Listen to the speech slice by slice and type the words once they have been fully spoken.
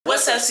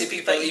What's up,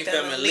 CP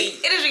family?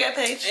 It is your girl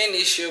Paige. And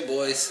it's your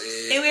boy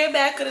Sid. And we're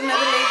back with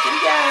another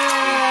video.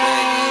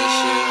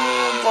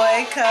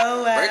 Boy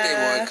Koah. Birthday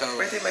boy Koah.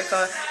 Birthday boy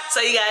Koah.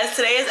 So you guys,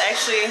 today is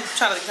actually, I'm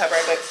trying to look at the top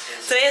right quick.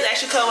 Today is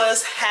actually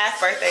Koah's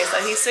half birthday. So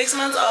he's 6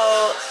 months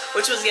old,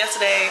 which was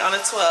yesterday on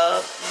the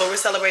 12th. But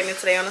we're celebrating it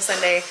today on a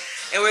Sunday.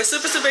 And we're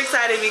super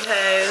excited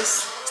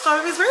because it's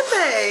his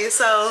birthday.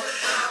 So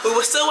we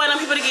were still waiting on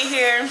people to get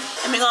here.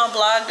 And we're gonna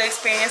vlog the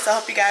experience. So I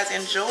hope you guys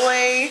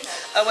enjoy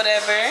or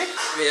whatever.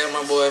 Yeah,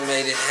 my boy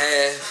made it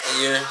half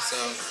a year. So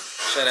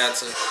shout out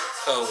to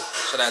Koah.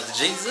 Shout out to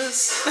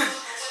Jesus.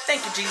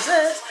 Thank you,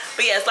 Jesus.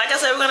 But yes, like I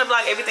said, we're gonna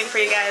vlog everything for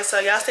you guys. So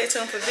y'all stay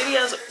tuned for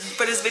videos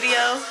for this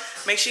video.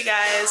 Make sure you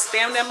guys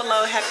spam down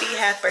below happy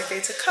half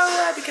birthday to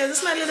Koah because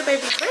it's my little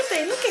baby's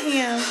birthday. Look at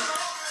him.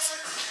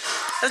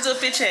 Let's do a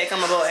fit check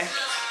on my boy.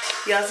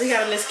 Y'all see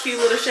how in this cute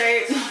little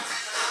shirt?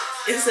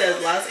 It says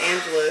Los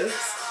Angeles.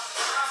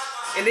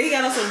 And then he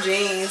got on some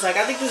jeans. Like,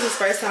 I think this is his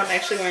first time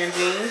actually wearing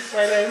jeans,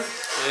 right, baby?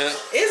 Yeah.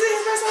 Is it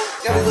his first time?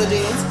 Got his little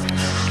jeans.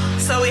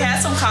 So we had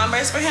some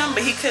Converse for him,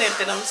 but he couldn't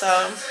fit them,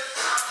 so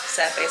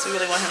sad face. We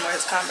really want him to wear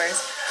his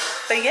Converse.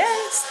 But yeah,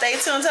 stay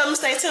tuned. Tell him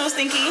stay tuned,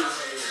 Stinky.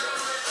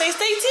 Stay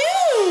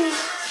tuned.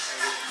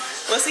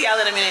 We'll see y'all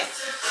in a minute.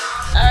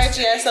 All right,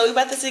 yeah, so we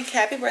about to sing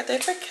happy birthday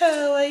for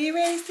Koah. You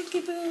ready,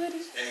 Stinky Booty?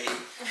 Hey.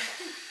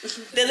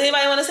 Does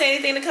anybody want to say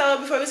anything to Koah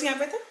before we sing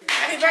happy birthday?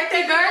 Happy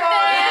birthday,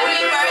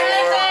 Happy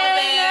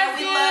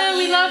birthday,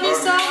 We love you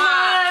so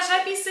much.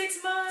 Happy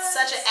 6 months.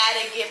 Such an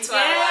added gift to our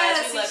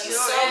lives. We love you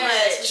so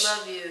much. We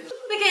love you.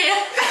 Look at you.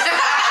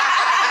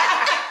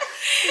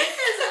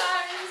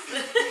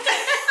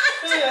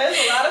 There's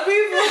a lot of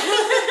people.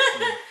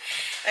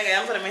 Okay,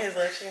 I'm putting him in his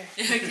little chair.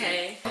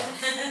 Okay.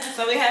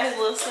 So we have his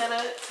little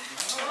setup.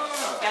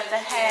 Got the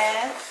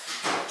half.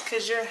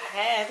 Cause you're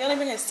half. You only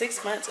been here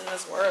 6 months in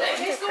this world.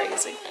 You're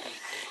crazy.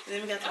 And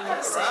then we got the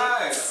little six.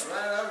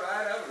 All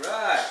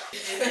right.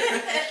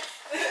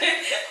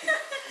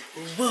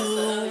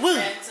 Woo woo.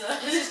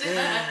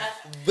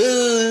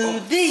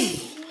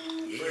 Booty.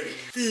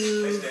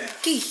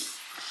 Booty.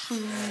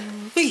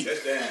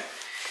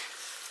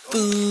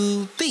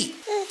 Booty.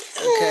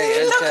 Okay,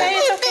 It's okay.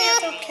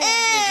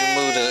 Did you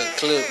move the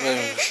clip, baby?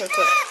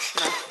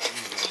 No.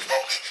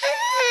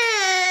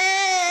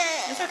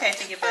 It's okay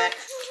to get back.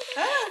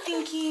 Oh,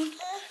 Dinky.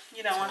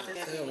 You don't want this.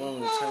 Tell mama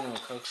to turn on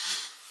Coke.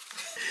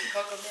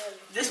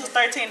 This was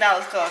 $13,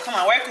 Koah. Come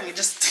on, work with me.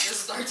 Just This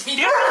is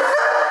 $13.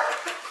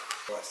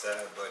 What's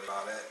that, buddy?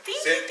 All that.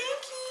 Dinky.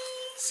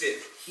 Sit.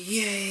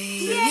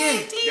 Yay.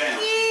 Yay. Down.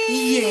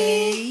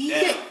 Yay.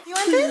 Down. You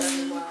want this?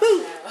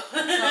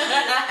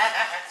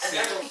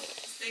 Sit.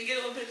 Then get a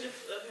little picture of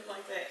him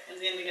like that. And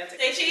then we got to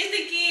say cheese,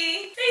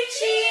 Dinky. Say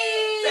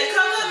cheese. Say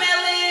Cocoa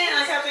Melon.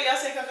 On top of y'all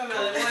say Cocoa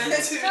Melon. 1,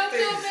 2, 3.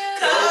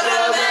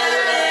 Cocoa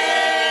Melon.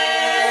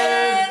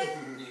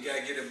 You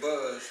gotta get a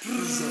buzz.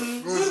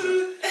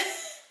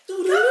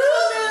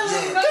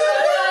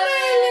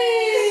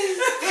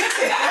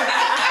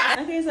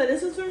 Okay, so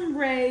this is from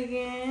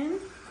Reagan.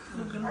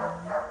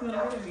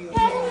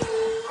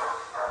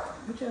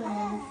 What's your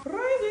name?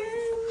 Reagan.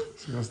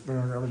 See, I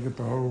still gotta get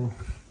the whole.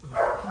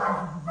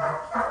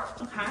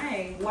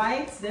 Hi,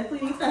 whites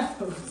definitely need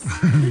those.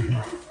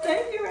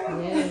 Thank you, Reagan.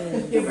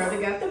 Yes. Your brother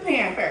got the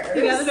Pampers.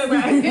 You got the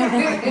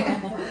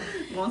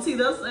Pampers. Won't see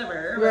those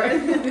ever,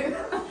 right?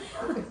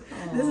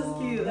 This is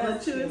cute. The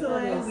chewy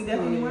toys. We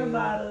definitely need more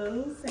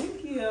bottles.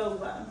 Thank you.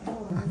 Wow.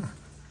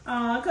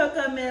 Aw,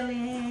 Cocoa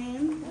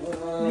Melon.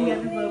 He got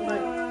this little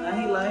bucket.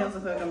 He loves him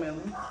some Cocoa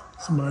Melon.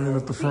 Somebody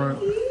at the front.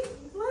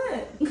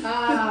 What? Oh.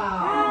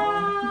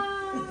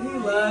 He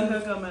loves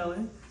Cocoa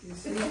Melon.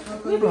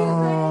 Oh,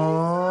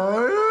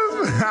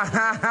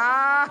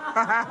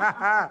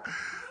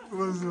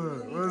 what's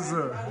up? What's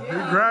up? He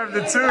grabbed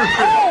it too.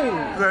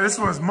 Yeah, this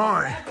one's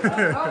mine. He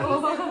grabbed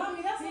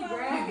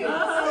it. It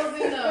was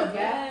in a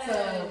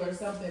bathtub or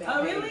something.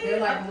 Oh, really? They're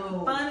like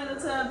little. Fun in the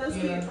tub. That's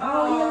cute. Yeah.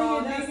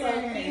 Oh, That's so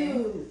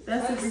cute.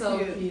 That's so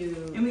super cute.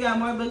 And we got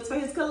more books for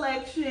his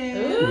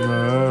collection.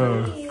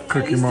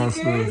 Cookie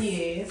Monster.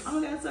 Yes. Oh,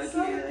 that's so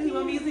cute. He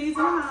won't be using these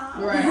now.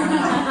 Right. I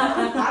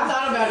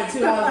thought about it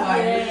too. I was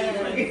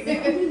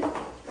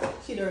like,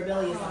 She the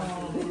rebellious one.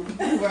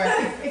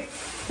 right.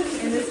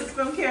 And this is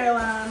from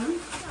Caroline.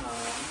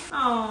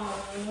 Oh.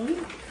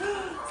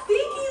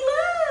 Stinky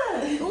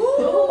look. Ooh,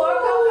 more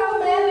Cocoa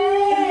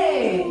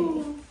Melon.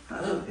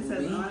 It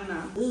says on and on.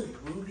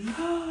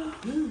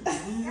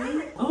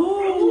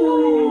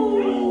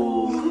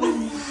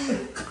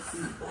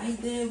 Right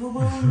there,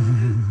 boo-boo.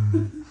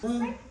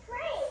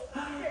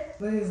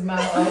 Look at his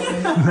mouth open.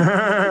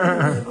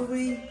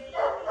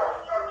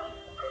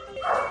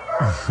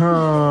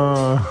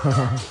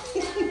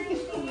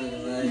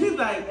 He's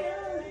like,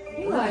 oh.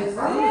 he like this.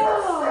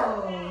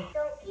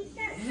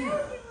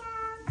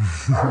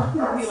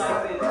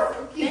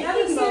 That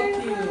is so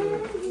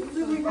cute.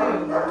 Super cute.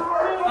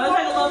 Oh, it's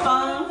like a little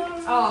phone.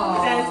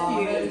 Oh, That's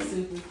cute. That is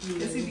super cute.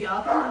 This would be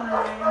all fine.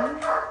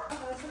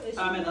 Oh,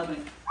 I meant to open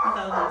it. I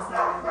thought it was on the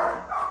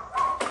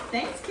side.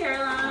 Thanks,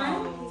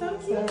 Caroline. Oh, so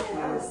cute.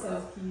 So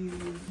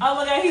cute. Oh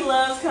my God, he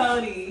loves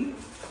Cody.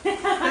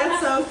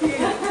 That's so cute.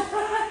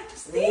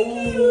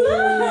 Stinky, look.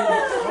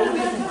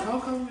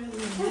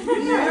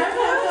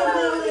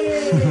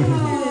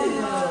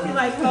 You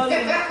like Cody?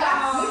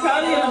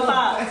 Cody in a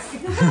box.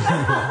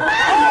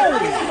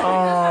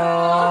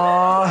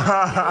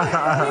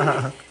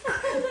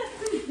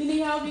 You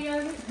need help, you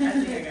guys?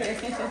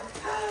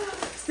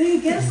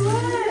 Steve, guess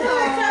what?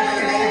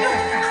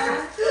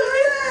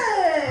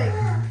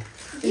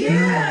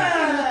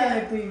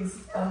 Yeah. Please,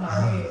 on my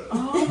head.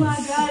 Oh my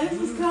God,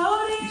 this is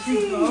Cody.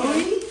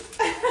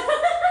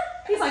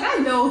 He's like, I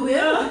know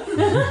him.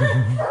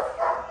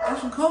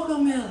 That's some cocoa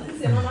melon. He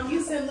said, Mom,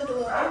 you said look a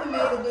little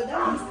animated, but that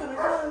one's kind of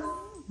close.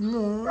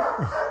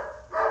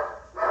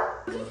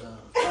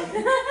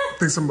 I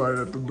think somebody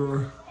at the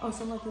door. Oh,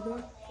 someone at the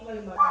door?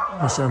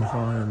 I'm trying to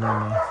find him. No.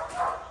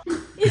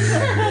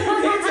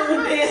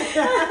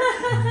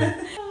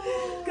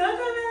 Go,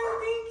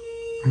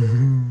 Stinky.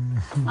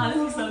 Oh,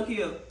 this is so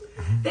cute.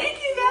 Thank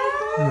you, guys.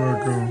 You're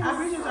welcome. I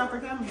appreciate y'all for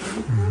coming.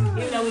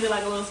 Even though we did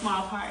like a little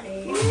small party.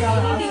 Thank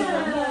y'all.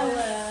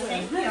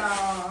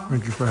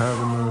 Thank you for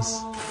having us.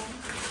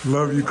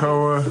 Love you,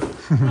 Koah.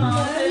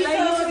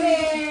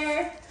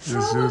 Yes. You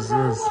be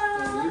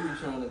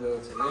trying to go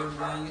to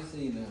everything you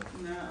see now.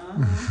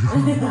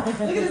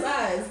 Look at his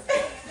eyes.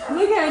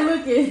 Look at him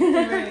looking.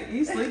 Right.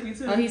 He's sleepy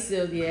too. Oh, he's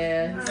still,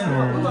 yeah.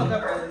 We woke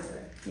up early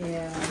today.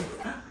 Yeah.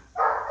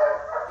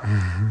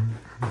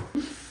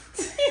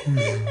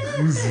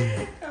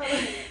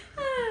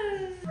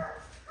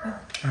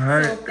 All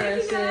right. So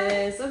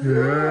precious. Of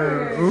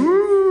Yeah. course.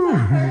 Ooh.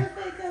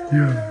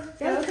 Yeah.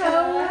 Go,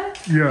 Koah.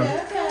 Yeah.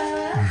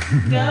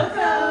 Go,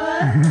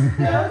 Koah.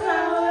 Go,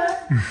 Koah.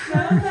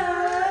 Go,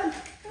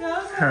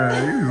 Koah.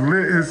 Hey, he's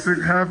lit his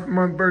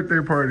half-month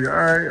birthday party. All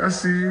right, I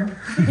see you.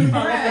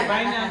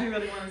 Right now, he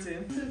really wanted to.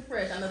 Too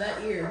fresh. I know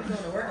that ear. He's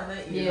going to work on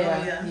that ear.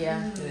 Yeah.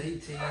 Yeah, he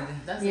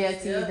teething. That's Yeah,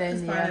 that's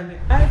then, part of yeah.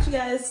 All right, you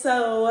guys.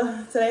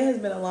 So today has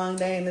been a long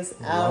day, and it's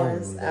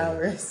hours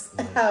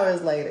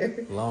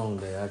later. Long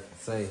day, I can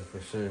say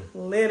for sure.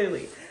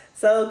 Literally.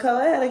 So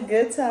Koah had a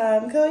good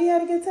time. Koah, you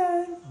had a good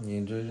time? You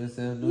enjoyed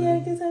yourself, You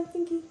had a good time,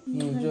 Pinky?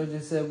 You enjoyed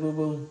yourself, boo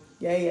boo.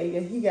 Yeah.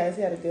 You guys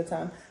had a good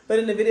time. But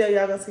in the video,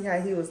 y'all gonna see how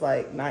he was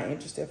like not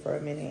interested for a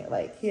minute.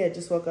 Like he had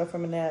just woke up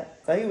from a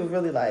nap, so he was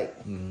really like,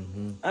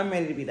 I'm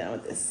ready to be done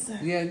with this.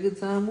 You had a good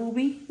time,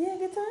 movie? Yeah,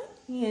 good time.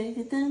 Yeah,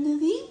 good time,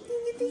 movie.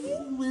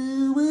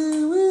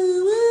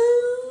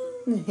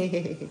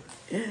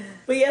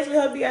 But yes, we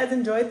hope you guys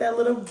enjoyed that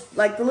little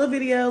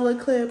video, little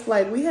clip.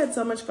 Like we had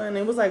so much fun.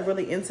 It was like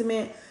really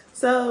intimate.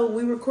 So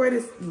we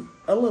recorded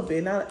a little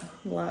bit, not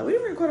a lot. We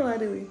didn't record a lot,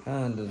 did we?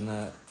 Kinda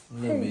not. A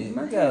little bit.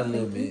 my We got a head,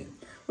 little Pinky. bit.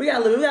 We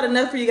got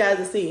enough for you guys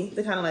to see,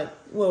 to kind of like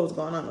what was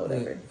going on or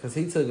whatever. Because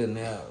he took a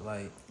nap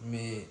like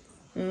mid.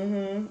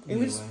 And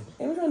we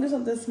trying to do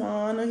something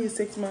small. I know he's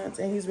 6 months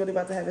and he's really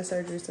about to have his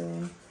surgery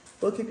soon.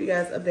 We'll keep you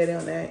guys updated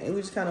on that. And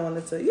we just kind of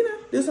wanted to,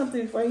 do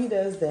something before he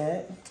does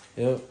that.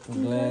 Yep,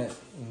 I'm glad.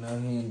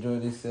 He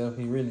enjoyed himself.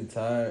 He really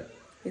tired.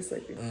 He's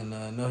sleeping. And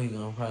I know he's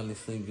going to probably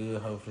sleep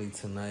good, hopefully,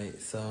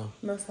 tonight. So,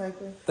 Most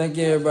likely. thank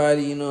you,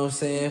 everybody, for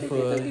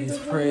his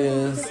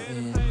prayers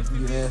and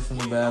you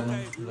asking about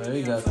him. There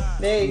you go.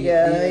 There you go.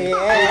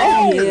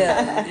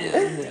 Yeah.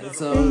 Yeah.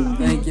 So,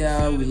 thank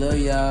y'all. We love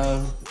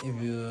y'all. If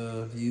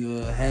you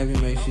haven't,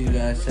 make sure you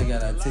guys check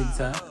out our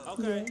TikTok.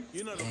 Okay.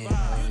 And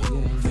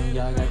anything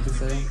y'all got to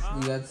say?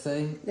 You got to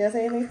say? Y'all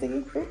say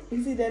anything, Sticky?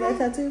 You see that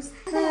tattoos?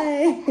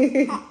 Hi.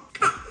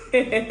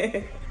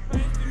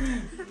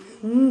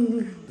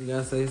 You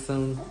gotta say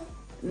something?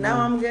 No,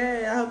 I'm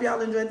good. I hope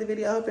y'all enjoyed the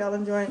video. I hope y'all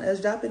enjoying us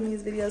dropping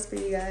these videos for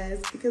you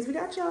guys because we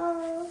got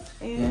y'all.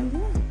 And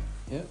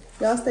Yep.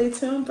 y'all stay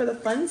tuned for the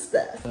fun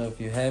stuff. So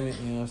if you haven't,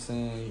 you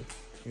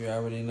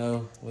already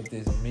know what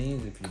this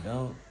means. If you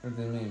don't, what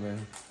does it mean, baby?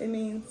 It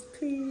means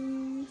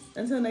peace.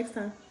 Until next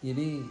time. You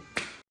did.